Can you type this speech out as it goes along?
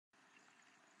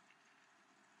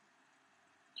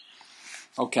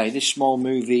Okay, this small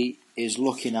movie is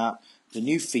looking at the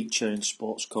new feature in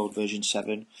SportsCode version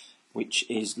 7, which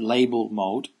is label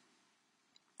mode.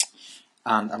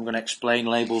 And I'm going to explain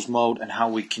labels mode and how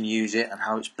we can use it and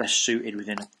how it's best suited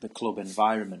within the club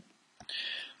environment.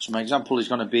 So my example is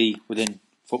going to be within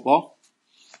football.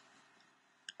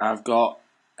 I've got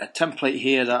a template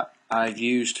here that I've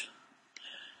used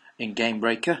in Game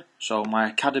Breaker. So my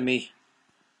academy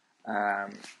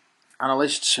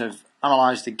analysts have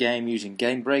analysed the game using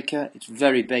Game Breaker. It's a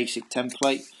very basic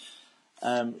template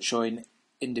showing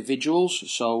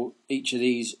individuals. So each of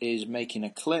these is making a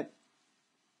clip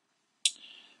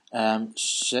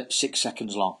 6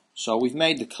 seconds long. So we've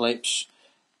made the clips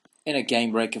in a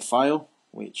Game Breaker file,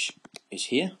 which is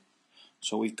here.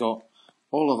 So we've got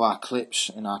all of our clips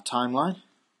in our timeline.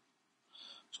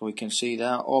 So we can see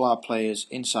there all our players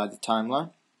inside the timeline.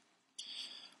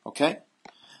 Okay.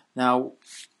 Now,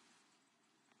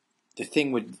 the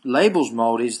thing with labels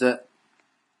mode is that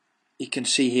you can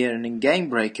see here in Game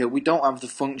Breaker we don't have the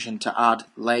function to add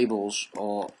labels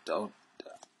or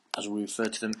as we refer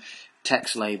to them,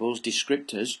 text labels,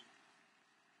 descriptors.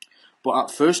 But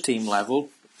at first team level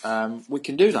we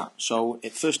can do that. So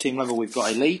at first team level we've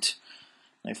got elite.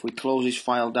 If we close this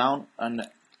file down and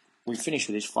we finish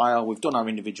with this file, we've done our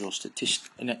individual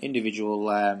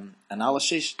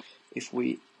analysis. If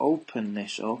we open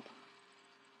this up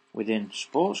within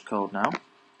SportsCode now,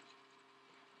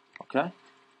 okay,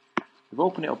 we've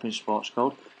opened it up in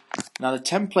SportsCode. Now the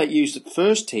template used at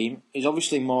first team is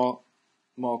obviously more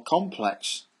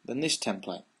complex than this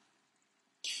template.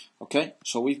 Okay,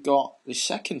 so we've got the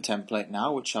second template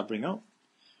now, which I bring up,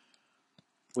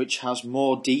 which has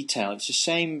more detail. It's the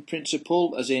same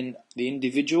principle as in the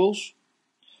individuals,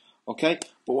 okay,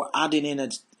 but we're adding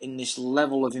in this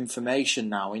level of information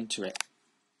now into it.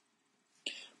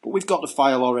 But we've got the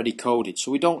file already coded,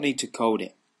 so we don't need to code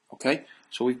it, okay.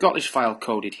 So we've got this file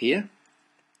coded here.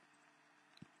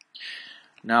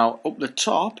 Now up the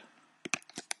top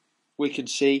we can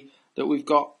see that we've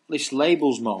got this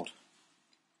labels mode.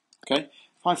 Okay,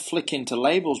 if I flick into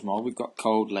labels mode, we've got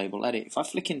code, label, edit. If I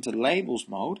flick into labels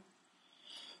mode,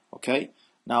 okay,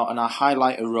 now and I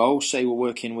highlight a row, say we're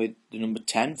working with the number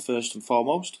 10 first and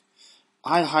foremost,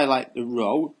 I highlight the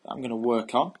row that I'm going to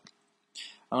work on.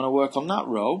 I'm going to work on that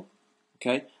row,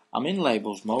 okay, I'm in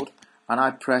labels mode, and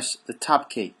I press the tab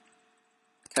key.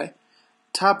 Okay,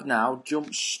 tab now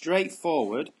jumps straight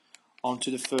forward onto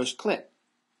the first clip.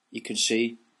 You can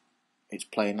see it's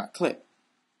playing that clip.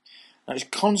 Now it's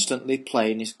constantly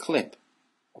playing this clip,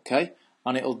 okay,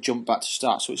 and it'll jump back to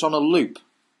start. So it's on a loop.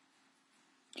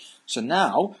 So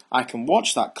now I can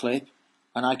watch that clip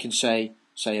and I can say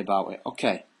about it.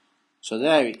 Okay, so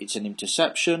there it's an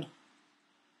interception,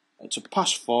 it's a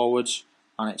pass forwards,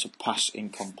 and it's a pass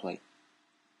incomplete.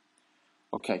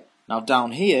 Okay, now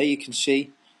down here you can see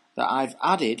that I've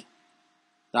added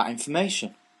that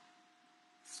information.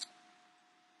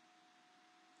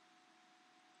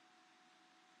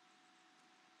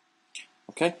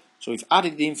 Okay, so we've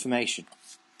added the information.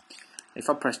 If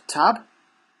I press tab,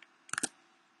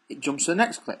 it jumps to the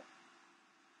next clip.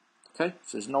 Okay,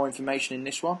 so there's no information in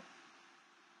this one.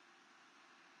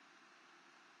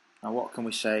 Now what can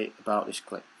we say about this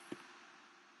clip?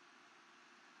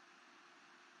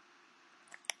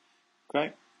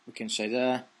 Okay, we can say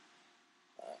there,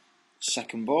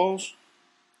 second balls.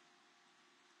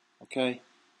 Okay,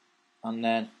 and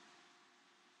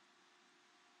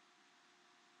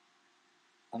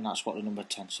that's what the number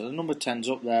 10. So the number 10's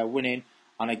up there winning,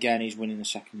 and again he's winning the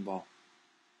second ball.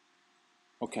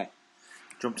 Okay,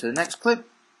 jump to the next clip.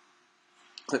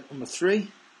 Clip number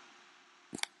 3.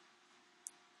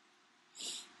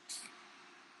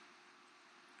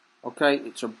 Okay,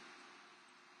 it's a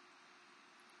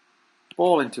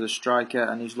ball into the striker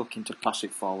and he's looking to pass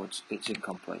it forwards. It's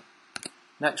incomplete.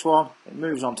 Next one, it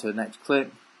moves on to the next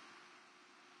clip.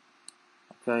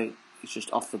 Okay, it's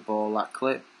just off the ball, that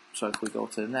clip. So if we go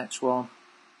to the next one,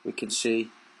 we can see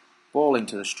ball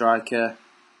into the striker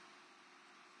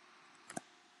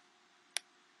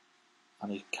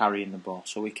and he's carrying the ball.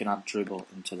 So we can add dribble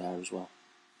into there as well.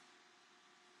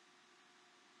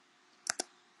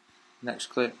 Next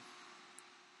clip.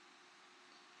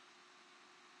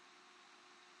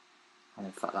 And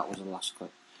in fact that was the last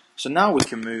clip. So now we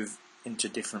can move into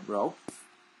different row.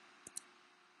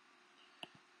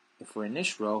 If we're in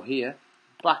this row here,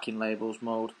 back in labels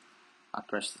mode, I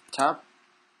press the tab.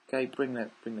 Okay, bring the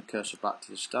cursor back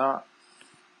to the start.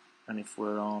 And if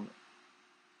we're on,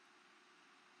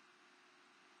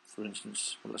 for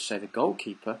instance, well, let's say the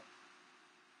goalkeeper.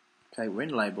 Okay, we're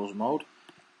in labels mode.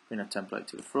 Bring a template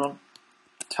to the front.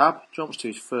 Tab jumps to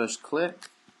his first clip.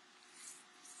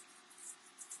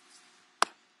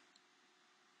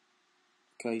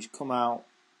 Okay, he's come out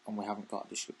and we haven't got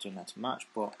a descriptor in there to match,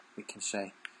 but we can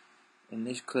say in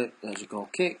this clip there's a goal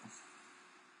kick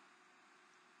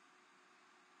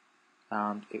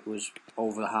and it was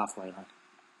over the halfway line.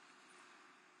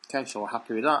 Okay, so we're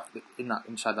happy with that.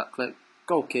 Inside that clip,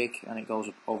 goal kick and it goes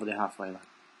up over the halfway line.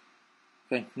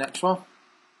 Okay, next one,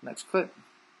 next clip.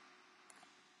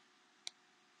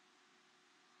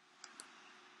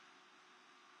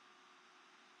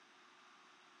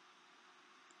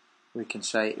 We can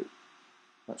say,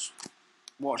 let's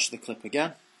watch the clip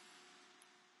again.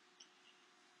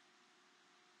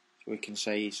 So we can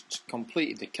say he's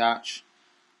completed the catch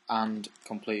and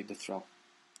completed the throw.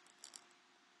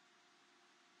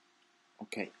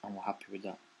 Okay, and we're happy with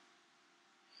that.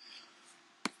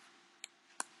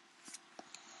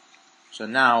 So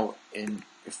now,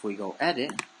 if we go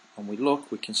edit and we look,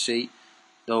 we can see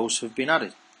those have been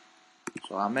added.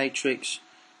 So our matrix,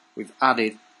 we've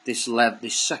added this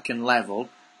second level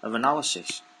of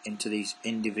analysis into these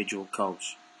individual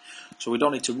codes. So we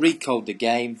don't need to recode the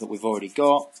game that we've already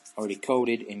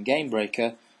coded in Game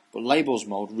Breaker, but labels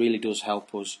mode really does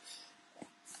help us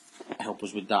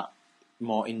with that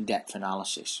more in-depth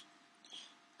analysis,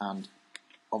 and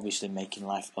obviously making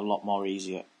life a lot more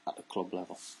easier at the club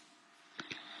level.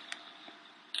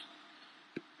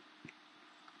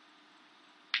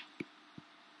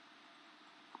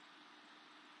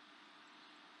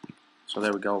 So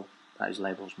there we go, that is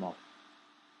labels mode.